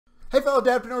Hey fellow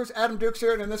dadpreneurs, Adam Dukes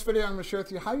here, and in this video I'm going to share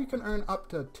with you how you can earn up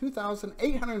to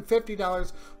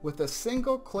 $2,850 with a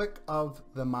single click of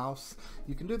the mouse.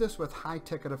 You can do this with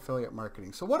high-ticket affiliate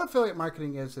marketing. So what affiliate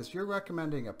marketing is you're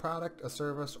recommending a product, a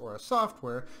service, or a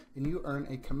software, and you earn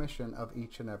a commission of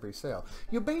each and every sale.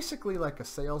 You're basically like a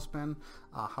salesman,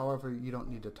 however you don't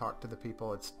need to talk to the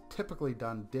people. It's typically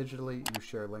done digitally. You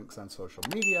share links on social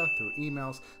media, through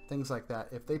emails, things like that.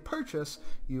 If they purchase,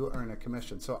 you earn a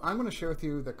commission. So I'm going to share with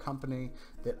you the company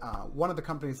that one of the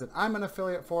companies that I'm an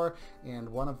affiliate for, and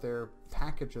one of their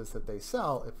packages that they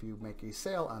sell. If you make a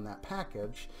sale on that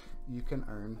package, you can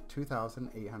earn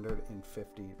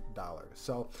 $2,850.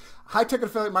 So high-ticket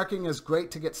affiliate marketing is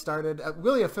great to get started.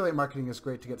 Really, affiliate marketing is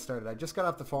great to get started. I just got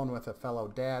off the phone with a fellow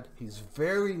dad. He's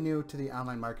very new to the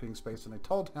online marketing space, and I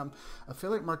told him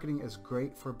affiliate marketing is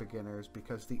great for beginners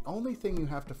because the only thing you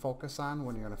have to focus on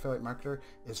when you're an affiliate marketer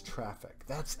is traffic.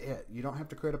 That's it. You don't have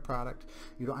to create a product.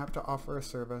 You don't have to offer a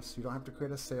service. You don't have to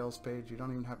create a sales page. You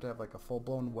don't even have to have like a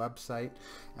full-blown website.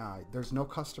 There's no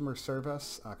customer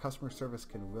service. Customer service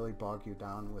can really bog you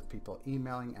down with people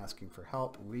emailing, asking for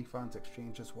help, refunds,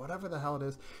 exchanges, whatever the hell it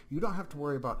is. You don't have to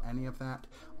worry about any of that.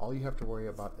 All you have to worry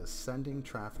about is sending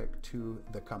traffic to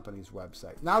the company's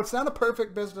website. Now, it's not a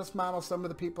perfect business model. Some of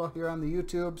the people here on the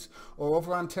YouTubes or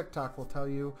over on TikTok will tell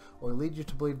you or lead you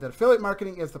to believe that affiliate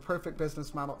marketing is the perfect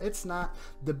business model. It's not.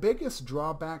 The biggest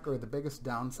drawback or the biggest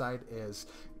downside is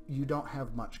you don't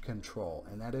have much control,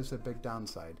 and that is a big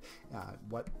downside.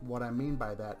 What I mean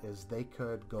by that is they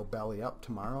could go belly up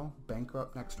tomorrow,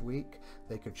 bankrupt next week.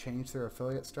 They could change their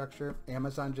affiliate structure.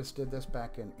 Amazon just did this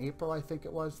back in April, I think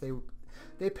it was.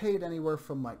 They paid anywhere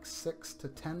from like 6 to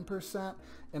 10%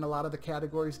 in a lot of the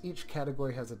categories. Each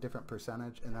category has a different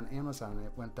percentage, and then Amazon,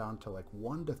 it went down to like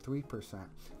 1 to 3%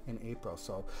 in April.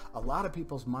 So a lot of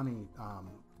people's money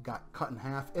got cut in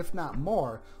half, if not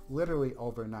more, literally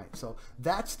overnight. So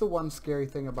that's the one scary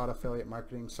thing about affiliate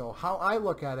marketing. So how I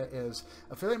look at it is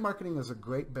affiliate marketing is a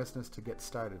great business to get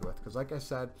started with, because like I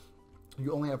said,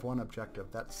 you only have one objective.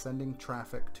 That's sending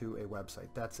traffic to a website.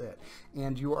 That's it.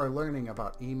 And you are learning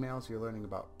about emails. You're learning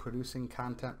about producing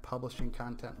content, publishing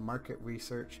content, market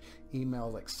research, email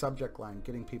like subject line,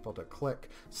 getting people to click,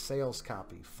 sales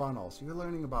copy, funnels. You're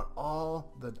learning about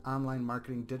all the online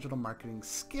marketing, digital marketing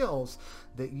skills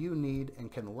that you need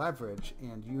and can leverage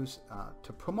and use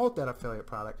to promote that affiliate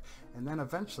product. And then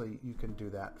eventually you can do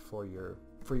that for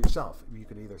yourself. You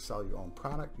could either sell your own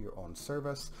product, your own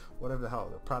service, whatever the hell.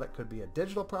 The product could be a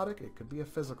digital product, it could be a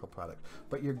physical product,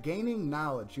 but you're gaining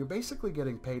knowledge. You're basically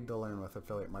getting paid to learn with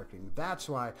affiliate marketing. That's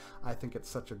why I think it's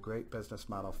such a great business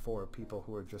model for people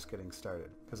who are just getting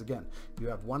started. Because again, you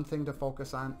have one thing to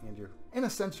focus on, and in a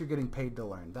sense, you're getting paid to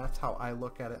learn. That's how I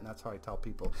look at it, and that's how I tell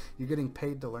people. You're getting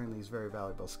paid to learn these very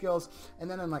valuable skills. And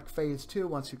then in like phase 2,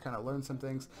 once you kind of learn some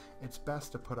things, it's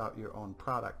best to put out your own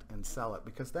product and sell it,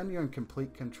 because then you're in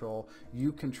complete control.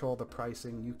 You control the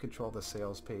pricing, you control the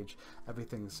sales page,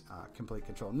 everything's complete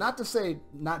control. Not to say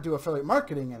not do affiliate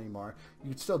marketing anymore.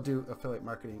 You'd still do affiliate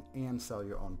marketing and sell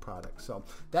your own product. So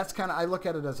that's kind of, I look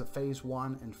at it as a phase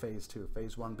 1 and phase 2.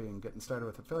 Phase 1 being getting started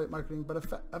with affiliate marketing, but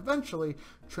eventually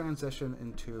transition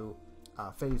into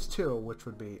phase 2, which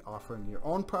would be offering your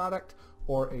own product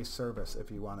or a service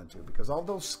if you wanted to, because all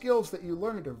those skills that you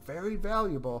learned are very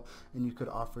valuable, and you could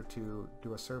offer to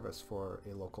do a service for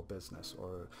a local business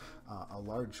or a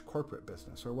large corporate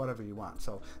business or whatever you want.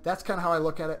 So that's kind of how I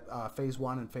look at it, phase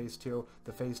 1 and phase 2.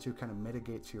 The phase 2 kind of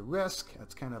mitigates your risk.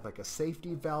 It's kind of like a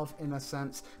safety valve in a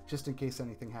sense, just in case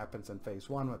anything happens in phase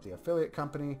 1 with the affiliate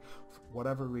company. For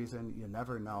whatever reason, you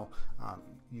never know.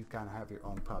 You kind of have your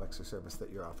own products or service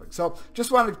that you're offering. So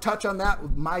just wanted to touch on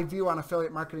that, my view on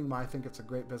affiliate marketing, why I think it's a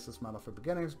great business model for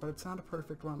beginners, but it's not a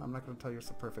perfect one. I'm not going to tell you it's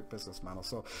a perfect business model.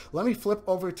 So let me flip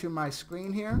over to my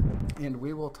screen here, and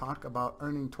we will talk about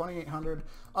earning $2,800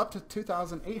 up to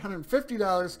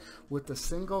 $2,850 with a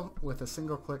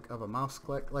single click of a mouse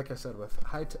click. Like I said, with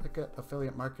high-ticket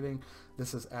affiliate marketing,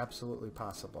 this is absolutely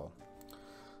possible.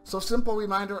 So simple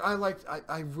reminder,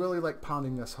 I really like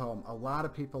pounding this home. A lot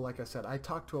of people, like I said, I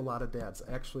talk to a lot of dads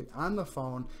actually on the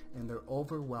phone, and they're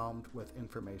overwhelmed with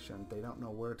information. They don't know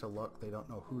where to look. They don't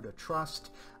know who to trust.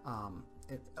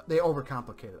 They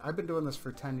overcomplicate it. I've been doing this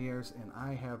for 10 years, and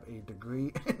I have a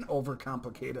degree in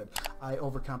overcomplicated. I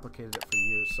overcomplicated it for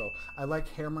years. So I like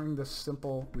hammering this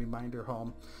simple reminder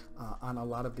home on a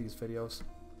lot of these videos.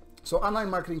 So online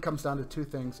marketing comes down to two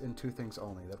things and two things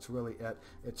only. That's really it.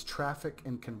 It's traffic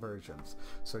and conversions.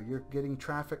 So you're getting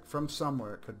traffic from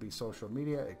somewhere. It could be social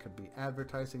media, it could be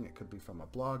advertising, it could be from a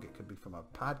blog, it could be from a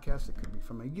podcast, it could be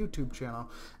from a YouTube channel,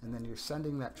 and then you're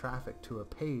sending that traffic to a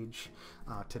page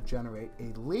to generate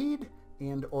a lead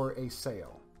and or a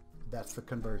sale. That's the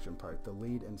conversion part. The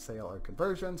lead and sale are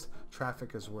conversions.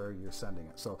 Traffic is where you're sending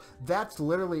it. So that's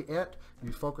literally it.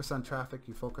 You focus on traffic,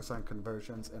 you focus on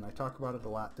conversions, and I talk about it a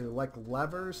lot. They're like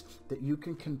levers that you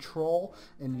can control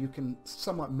and you can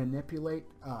somewhat manipulate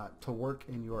to work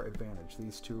in your advantage,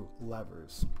 these two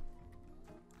levers.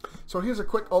 So here's a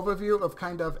quick overview of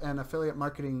kind of an affiliate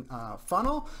marketing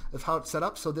funnel of how it's set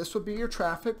up. So this would be your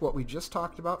traffic, what we just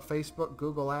talked about: Facebook,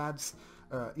 Google Ads,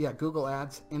 Google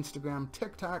Ads, Instagram,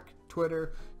 TikTok,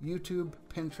 Twitter, YouTube,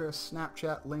 Pinterest,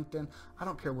 Snapchat, LinkedIn. I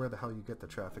don't care where the hell you get the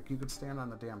traffic. You could stand on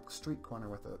the damn street corner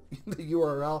with the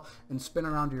URL and spin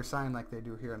around your sign like they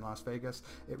do here in Las Vegas.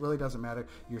 It really doesn't matter.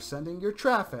 You're sending your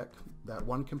traffic, that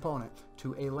one component,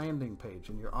 to a landing page,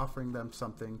 and you're offering them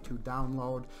something to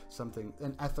download, something,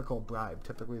 an ethical bribe.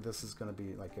 Typically this is going to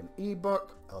be like an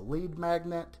ebook, a lead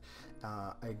magnet,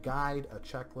 a guide, a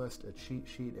checklist, a cheat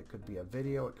sheet. It could be a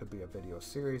video, it could be a video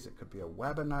series, it could be a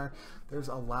webinar. There's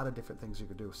a lot of different things you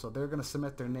could do. So they're going to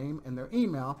submit their name and their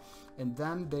email, and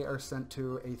then they are sent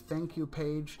to a thank you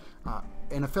page.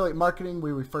 In affiliate marketing,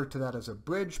 we refer to that as a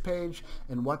bridge page,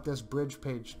 and what this bridge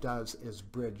page does is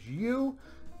bridge you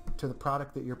to the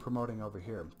product that you're promoting over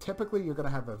here. Typically you're going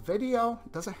to have a video.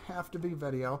 It doesn't have to be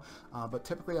video, but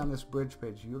typically on this bridge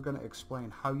page you're going to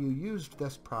explain how you used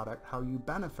this product, how you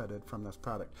benefited from this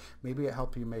product. Maybe it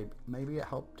helped you make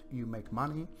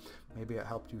money, maybe it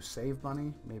helped you save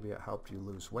money, maybe it helped you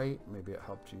lose weight, maybe it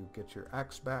helped you get your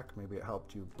ex back, maybe it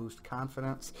helped you boost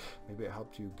confidence, maybe it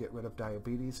helped you get rid of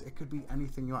diabetes. It could be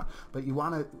anything you want, but you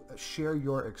want to share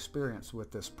your experience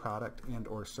with this product and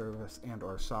or service and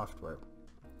or software.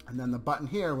 And then the button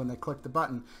here, when they click the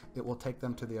button, it will take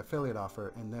them to the affiliate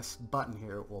offer, and this button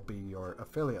here will be your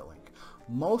affiliate link.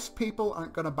 Most people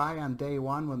aren't going to buy on day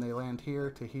one when they land here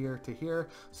to here to here,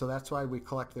 so that's why we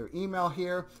collect their email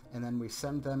here, and then we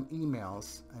send them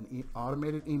emails, an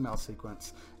automated email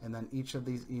sequence, and then each of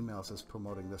these emails is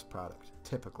promoting this product,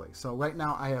 typically. So right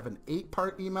now I have an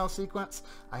 8-part email sequence.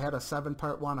 I had a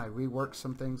 7-part one. I reworked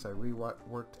some things.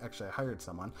 Actually I hired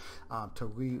someone to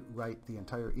rewrite the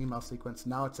entire email sequence.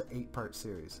 Now it's an 8-part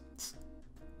series. It's,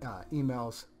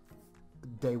 emails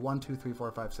day 1, 2, 3,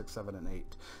 4, 5, 6, 7, and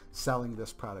 8, selling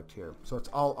this product here. So it's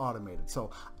all automated.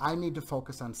 So I need to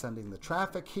focus on sending the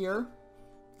traffic here,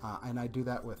 and I do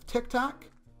that with TikTok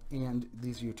and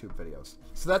these YouTube videos.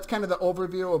 So that's kind of the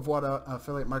overview of what an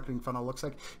affiliate marketing funnel looks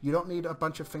like. You don't need a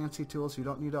bunch of fancy tools. You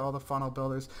don't need all the funnel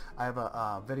builders. I have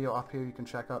a video up here you can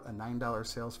check out, a $9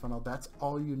 sales funnel. That's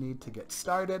all you need to get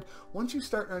started. Once you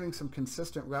start earning some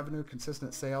consistent revenue,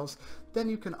 consistent sales, then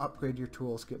you can upgrade your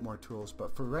tools, get more tools.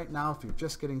 But for right now, if you're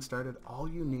just getting started, all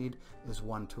you need is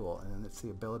one tool, and it's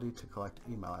the ability to collect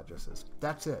email addresses.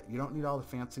 That's it. You don't need all the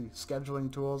fancy scheduling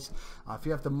tools. If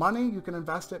you have the money, you can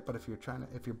invest it, but if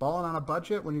you're balling on a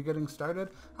budget when you're getting started,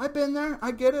 I've been there,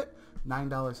 I get it.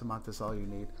 $9 a month is all you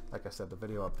need. Like I said, the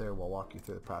video up there will walk you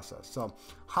through the process. So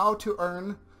how to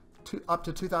earn up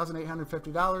to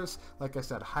 $2,850. Like I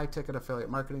said, high ticket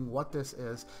affiliate marketing. What this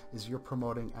is you're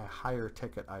promoting a higher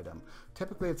ticket item.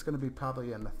 Typically it's going to be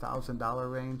probably in the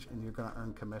 $1,000 range, and you're going to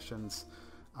earn commissions.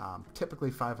 Typically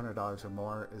 $500 or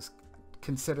more is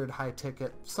considered high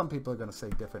ticket. Some people are going to say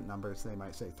different numbers. They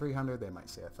might say 300, they might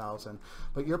say 1,000,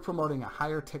 but you're promoting a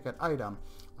higher ticket item.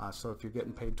 So if you're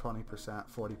getting paid 20%,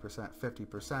 40%,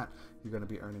 50%, you're going to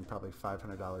be earning probably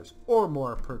 $500 or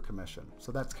more per commission.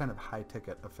 So that's kind of high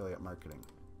ticket affiliate marketing.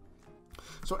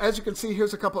 So as you can see,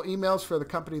 here's a couple emails for the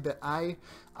company that I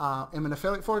am an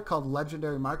affiliate for, called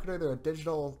Legendary Marketer. They're a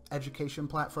digital education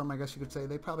platform, I guess you could say.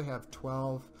 They probably have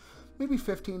 12, maybe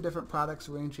 15 different products,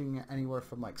 ranging anywhere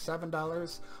from like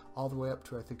 $7 all the way up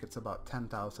to, I think it's about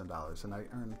 $10,000, and I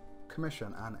earn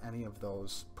commission on any of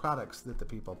those products that the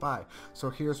people buy. So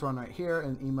here's one right here,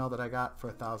 an email that I got for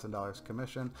 $1,000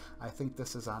 commission. I think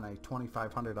this is on a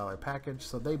 $2,500 package.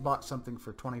 So they bought something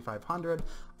for $2,500.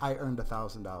 I earned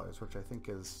 $1,000, which I think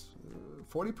is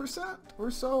 40% or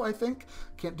so, I think.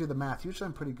 Can't do the math. Usually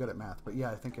I'm pretty good at math, but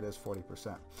yeah, I think it is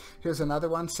 40%. Here's another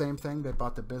one, same thing. They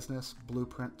bought the business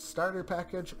blueprint starter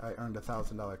package. I earned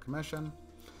 $1,000 commission.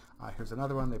 Here's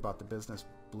another one. They bought the business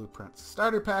blueprint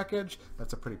starter package.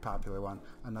 That's a pretty popular one.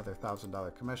 Another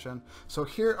 $1,000 commission. So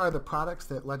here are the products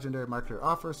that Legendary Marketer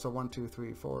offers. So 1, 2,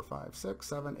 3, 4, 5, 6,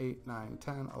 7, 8, 9,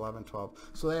 10, 11,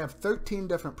 12. So they have 13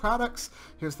 different products.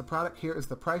 Here's the product. Here is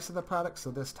the price of the product. So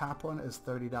this top one is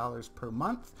 $30 per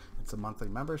month. It's a monthly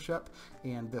membership.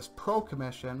 And this pro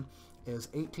commission is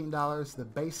 $18. The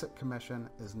basic commission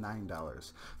is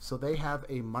 $9. So they have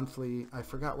a monthly, I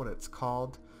forgot what it's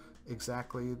called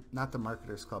exactly, not the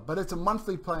Marketers Club, but it's a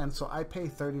monthly plan. So I pay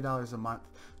 $30 a month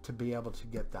to be able to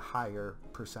get the higher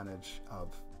percentage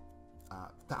of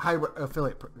the higher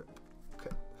affiliate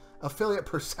affiliate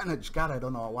percentage. God, I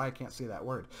don't know why I can't see that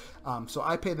word. So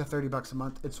I pay the $30 a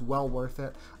month. It's well worth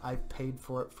it. I've paid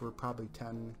for it for probably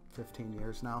 10, 15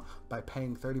 years now. By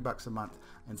paying $30 a month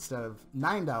instead of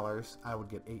 $9, I would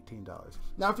get $18.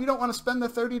 Now, if you don't want to spend the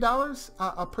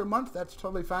 $30 per month, that's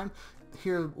totally fine.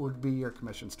 Here would be your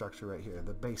commission structure right here,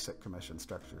 the basic commission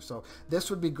structure. So this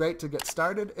would be great to get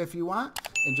started if you want,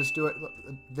 and just do it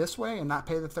this way and not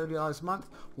pay the $30 a month.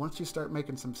 Once you start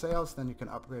making some sales, then you can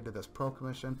upgrade to this pro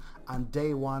commission. On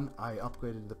day one, I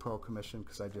upgraded to the pro commission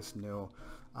because I just knew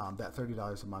that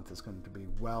 $30 a month is going to be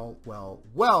well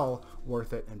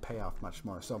worth it and pay off much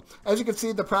more. So as you can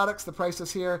see, the products, the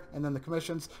prices here, and then the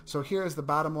commissions. So here's the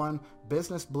bottom one,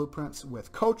 Business Blueprints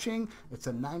with Coaching. It's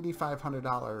a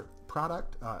 $9,500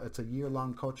 product. It's a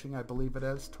year-long coaching, I believe it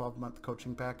is, 12-month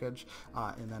coaching package,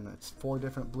 and then it's 4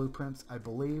 different blueprints, I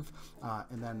believe,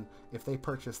 and then if they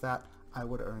purchase that, I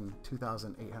would earn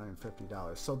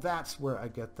 $2,850. So that's where I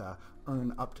get the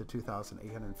earn up to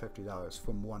 $2,850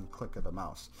 from one click of the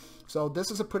mouse. So this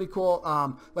is a pretty cool,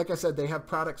 like I said, they have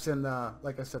products in,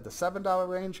 like I said, the $7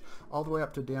 range all the way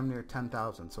up to damn near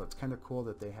 $10,000. So it's kind of cool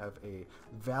that they have a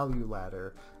value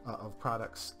ladder of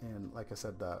products in, like I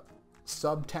said, the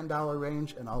sub $10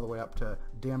 range and all the way up to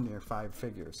damn near 5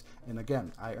 figures. And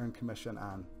again, I earn commission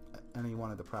on any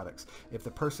one of the products. If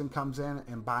the person comes in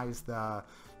and buys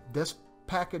this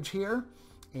package here,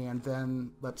 and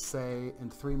then let's say in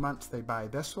 3 months they buy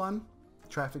this one,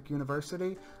 Traffic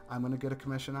University, I'm going to get a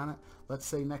commission on it. Let's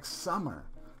say next summer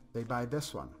they buy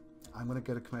this one, I'm going to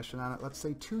get a commission on it. Let's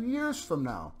say 2 years from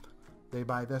now they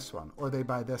buy this one, or they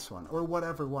buy this one, or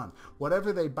whatever one.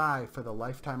 Whatever they buy for the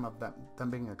lifetime of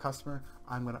them being a customer,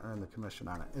 I'm going to earn the commission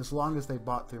on it, as long as they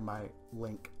bought through my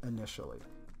link initially.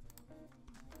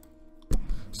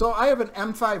 So I have an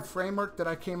M5 framework that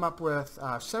I came up with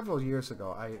several years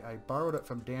ago. I borrowed it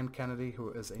from Dan Kennedy,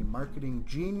 who is a marketing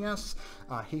genius.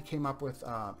 He came up with,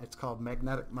 it's called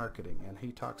Magnetic Marketing, and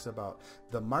he talks about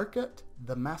the market,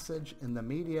 the message, and the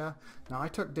media. Now I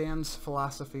took Dan's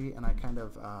philosophy and I kind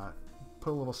of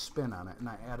put a little spin on it, and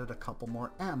I added a couple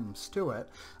more M's to it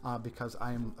because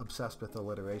I am obsessed with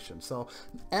alliteration. So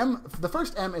the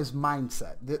first M is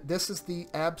mindset. This is the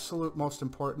absolute most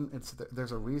important.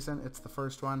 There's a reason it's the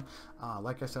first one.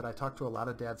 Like I said, I talk to a lot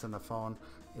of dads on the phone,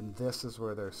 and this is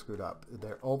where they're screwed up.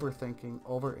 They're overthinking,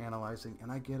 overanalyzing,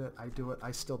 and I get it. I do it. I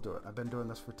still do it. I've been doing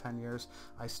this for 10 years.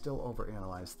 I still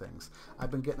overanalyze things. I've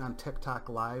been getting on TikTok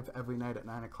live every night at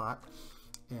 9 o'clock,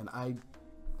 and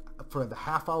for the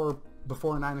half hour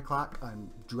before 9 o'clock, I'm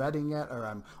dreading it, or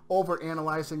I'm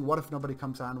over-analyzing. What if nobody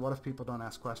comes on? What if people don't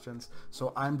ask questions?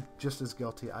 So I'm just as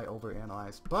guilty. I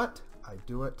over-analyze, but I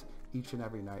do it each and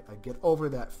every night. I get over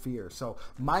that fear. So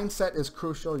mindset is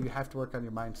crucial. You have to work on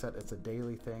your mindset. It's a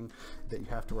daily thing that you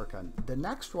have to work on. The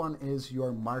next one is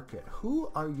your market. Who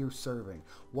are you serving?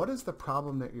 What is the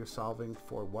problem that you're solving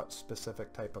for what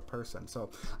specific type of person? So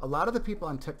a lot of the people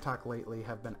on TikTok lately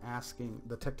have been asking,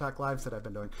 the TikTok lives that I've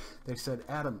been doing, they said,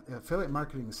 Adam, affiliate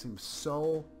marketing seems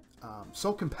so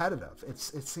competitive. It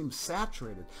seems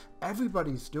saturated.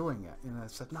 Everybody's doing it. And I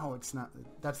said, no, it's not.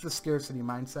 That's the scarcity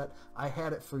mindset. I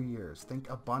had it for years. Think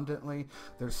abundantly.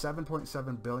 There's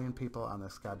 7.7 billion people on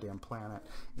this goddamn planet.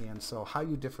 And so how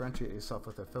you differentiate yourself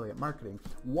with affiliate marketing,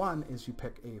 one is you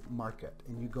pick a market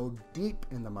and you go deep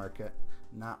in the market,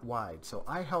 not wide. So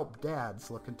I help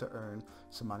dads looking to earn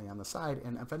some money on the side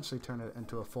and eventually turn it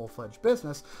into a full-fledged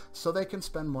business so they can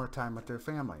spend more time with their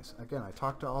families. Again, I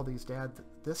talk to all these dads.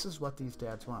 This is what these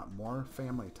dads want, more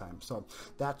family time. So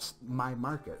that's my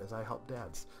market, is I help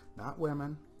dads, not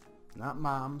women, not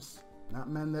moms, not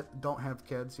men that don't have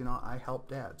kids. You know, I help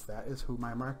dads. That is who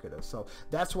my market is. So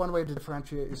that's one way to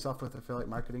differentiate yourself with affiliate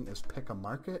marketing, is pick a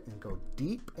market and go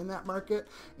deep in that market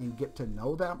and get to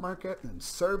know that market and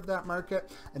serve that market.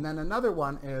 And then another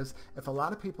one is, if a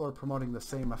lot of people are promoting the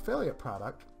same affiliate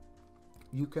product,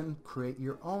 you can create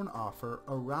your own offer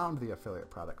around the affiliate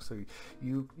product. So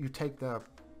you take the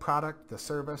product, the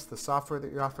service, the software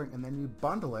that you're offering, and then you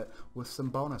bundle it with some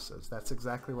bonuses. That's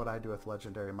exactly what I do with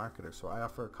Legendary Marketers. So I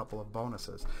offer a couple of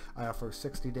bonuses. I offer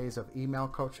 60 days of email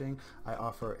coaching. I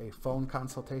offer a phone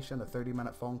consultation, a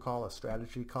 30-minute phone call, a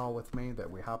strategy call with me that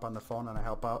we hop on the phone and I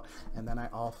help out. And then I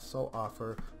also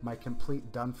offer my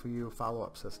complete done-for-you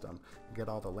follow-up system. You get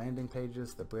all the landing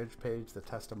pages, the bridge page, the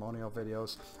testimonial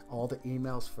videos, all the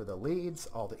emails for the leads,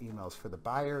 all the emails for the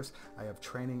buyers. I have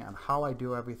training on how I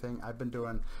do everything. I've been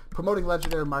promoting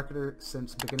Legendary Marketer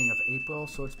since beginning of April,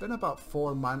 so it's been about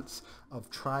 4 months of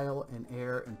trial and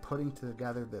error and putting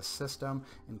together this system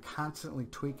and constantly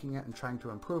tweaking it and trying to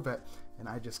improve it, and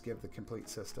I just give the complete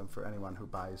system for anyone who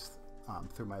buys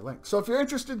through my link. So if you're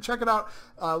interested, check it out.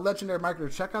 Legendary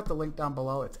Marketer, check out the link down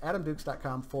below. It's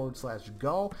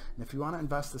adamdukes.com/go. And if you want to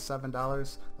invest the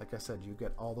 $7, like I said, you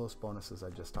get all those bonuses I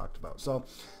just talked about. So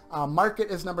market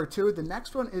is number 2. The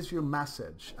next one is your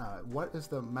message. What is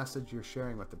the message you're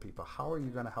sharing with the people? How are you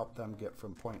going to help them get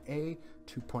from point A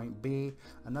to point B?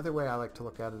 Another way I like to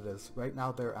look at it is right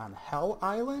now they're on Hell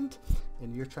Island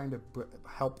and you're trying to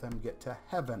help them get to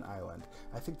Heaven Island.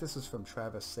 I think this is from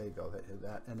Travis Sago,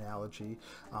 that analogy,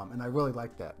 and I really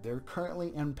like that. They're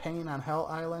currently in pain on Hell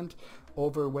Island,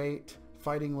 overweight,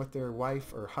 fighting with their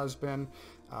wife or husband,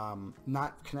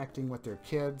 not connecting with their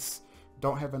kids,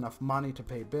 don't have enough money to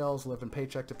pay bills, living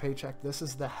paycheck to paycheck. This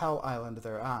is the Hell Island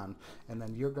they're on, and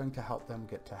then you're going to help them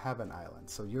get to Heaven Island.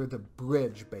 So you're the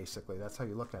bridge, basically. That's how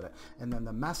you look at it. And then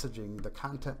the messaging, the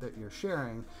content that you're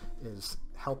sharing is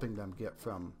helping them get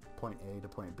from point A to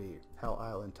point B, Hell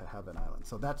Island to Heaven Island.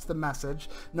 So that's the message.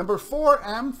 Number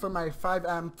 4M for my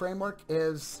 5M framework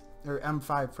is, or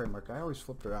M5 framework, I always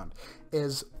flipped around,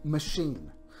 is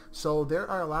machine. So there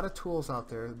are a lot of tools out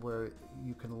there where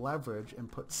you can leverage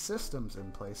and put systems in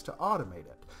place to automate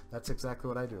it. That's exactly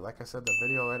what I do. Like I said, the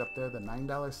video right up there, the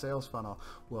 $9 sales funnel,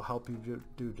 will help you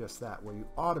do just that, where you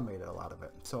automate a lot of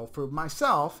it. So for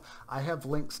myself, I have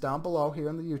links down below here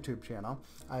on the YouTube channel.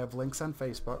 I have links on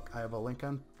Facebook. I have a link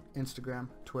on Instagram,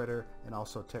 Twitter, and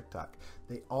also TikTok.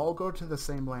 They all go to the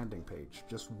same landing page,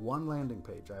 just one landing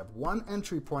page. I have one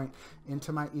entry point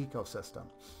into my ecosystem.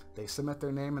 They submit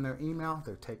their name and their email.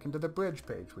 They're taken to the bridge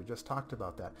page. We just talked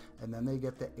about that. And then they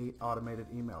get the 8 automated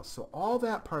emails. So all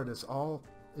that part is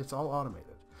it's all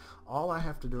automated. All I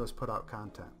have to do is put out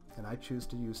content. And I choose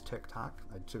to use TikTok.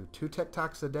 I do 2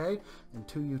 TikToks a day and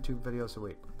 2 YouTube videos a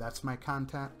week. That's my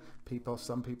content.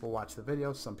 Some people watch the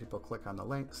videos, some people click on the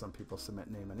link, some people submit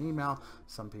name and email,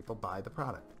 some people buy the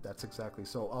product. That's exactly.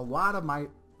 So a lot of my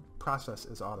process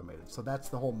is automated. So that's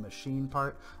the whole machine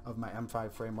part of my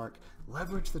M5 framework.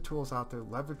 Leverage the tools out there,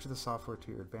 leverage the software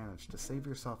to your advantage to save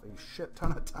yourself a shit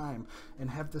ton of time and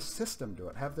have the system do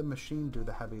it. Have the machine do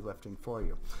the heavy lifting for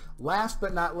you. Last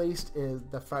but not least is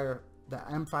the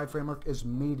M5 framework is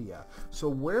media. So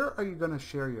where are you going to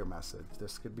share your message?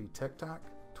 This could be TikTok,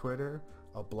 Twitter,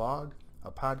 a blog,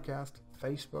 a podcast,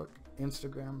 Facebook,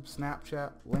 Instagram,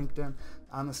 Snapchat, LinkedIn,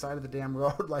 on the side of the damn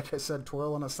road, like I said,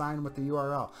 twirling a sign with the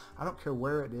URL. I don't care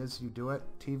where it is you do it,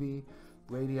 TV,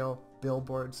 radio,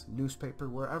 billboards, newspaper,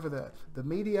 wherever the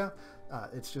media,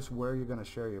 it's just where you're going to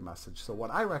share your message. So what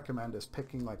I recommend is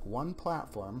picking like one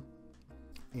platform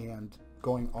and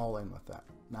going all in with that.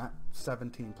 Not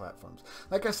 17 platforms.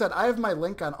 Like I said, I have my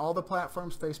link on all the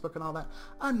platforms, Facebook and all that.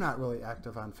 I'm not really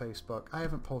active on Facebook. I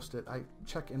haven't posted. I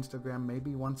check Instagram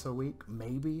maybe once a week.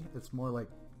 Maybe. It's more like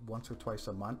once or twice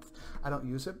a month. I don't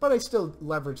use it, but I still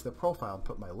leverage the profile and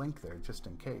put my link there just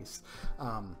in case.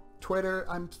 Twitter,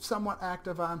 I'm somewhat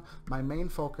active on. My main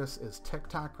focus is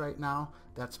TikTok right now.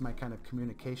 That's my kind of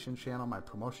communication channel, my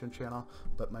promotion channel,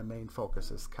 but my main focus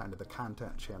is kind of the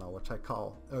content channel, which I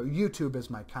call, or YouTube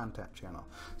is my content channel.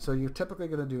 So you're typically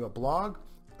going to do a blog,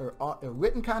 or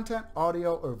written content,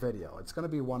 audio, or video. It's going to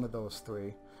be one of those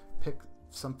 3. Pick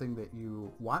something that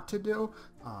you want to do,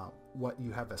 what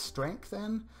you have a strength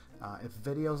in. If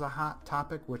video is a hot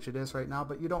topic, which it is right now,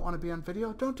 but you don't want to be on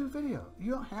video, don't do video. You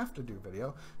don't have to do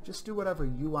video. Just do whatever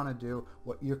you want to do,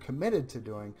 what you're committed to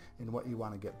doing, and what you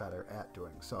want to get better at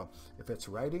doing. So if it's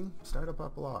writing, start up a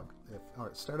blog.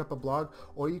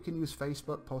 Or you can use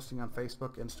Facebook, posting on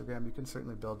Facebook, Instagram. You can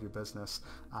certainly build your business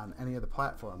on any of the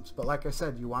platforms. But like I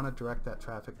said, you want to direct that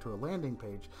traffic to a landing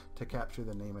page to capture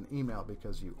the name and email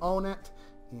because you own it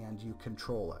and you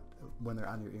control it when they're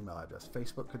on your email address.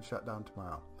 Facebook could shut down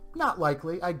tomorrow. Not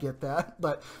likely, I get that,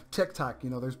 but TikTok,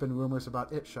 there's been rumors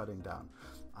about it shutting down.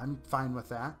 I'm fine with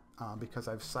that because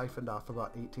I've siphoned off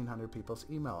about 1,800 people's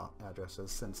email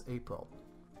addresses since April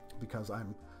because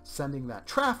I'm sending that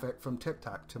traffic from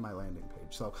TikTok to my landing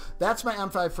page. So that's my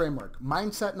M5 framework.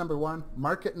 Mindset number 1,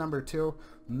 market number 2,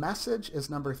 message is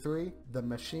number 3, the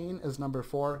machine is number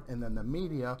 4, and then the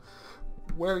media,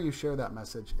 where you share that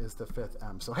message, is the 5th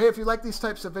M. So hey, if you like these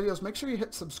types of videos, make sure you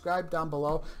hit subscribe down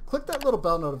below. Click that little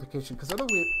bell notification because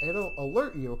it'll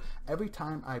alert you every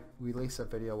time I release a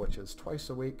video, which is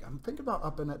twice a week. I'm thinking about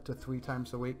upping it to 3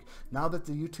 times a week. Now that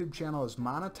the YouTube channel is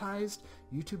monetized,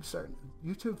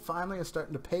 YouTube finally is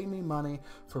starting to pay me money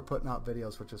for putting out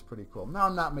videos, which is pretty cool. Now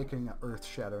I'm not making an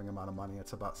earth-shattering amount of money.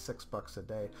 It's about $6 a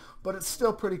day, but it's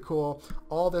still pretty cool.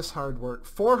 All this hard work,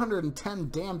 410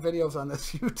 damn videos on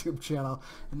this YouTube channel. well,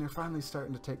 and they're finally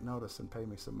starting to take notice and pay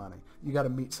me some money. You got to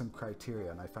meet some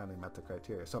criteria, and I finally met the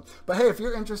criteria. So, but hey, if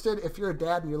you're interested, if you're a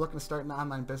dad and you're looking to start an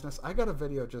online business, I got a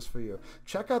video just for you.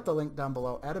 Check out the link down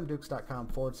below,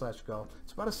 adamdukes.com/go.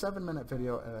 It's about a 7-minute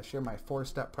video, and I share my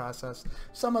 4-step process.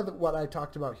 Some of what I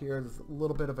talked about here is a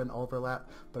little bit of an overlap,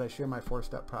 but I share my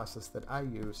 4-step process that I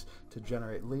use to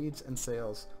generate leads and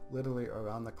sales literally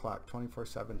around the clock,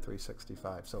 24/7,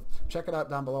 365. So check it out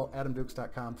down below,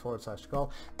 adamdukes.com/go.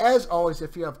 As always,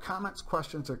 if you have comments,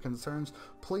 questions, or concerns,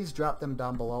 please drop them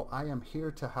down below. I am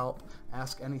here to help.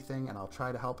 Ask anything, and I'll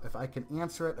try to help. If I can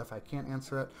answer it, if I can't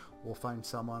answer it, we'll find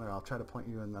someone, or I'll try to point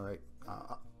you in the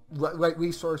right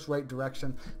resource, right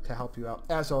direction to help you out.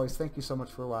 As always, thank you so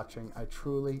much for watching. I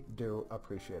truly do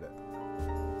appreciate it.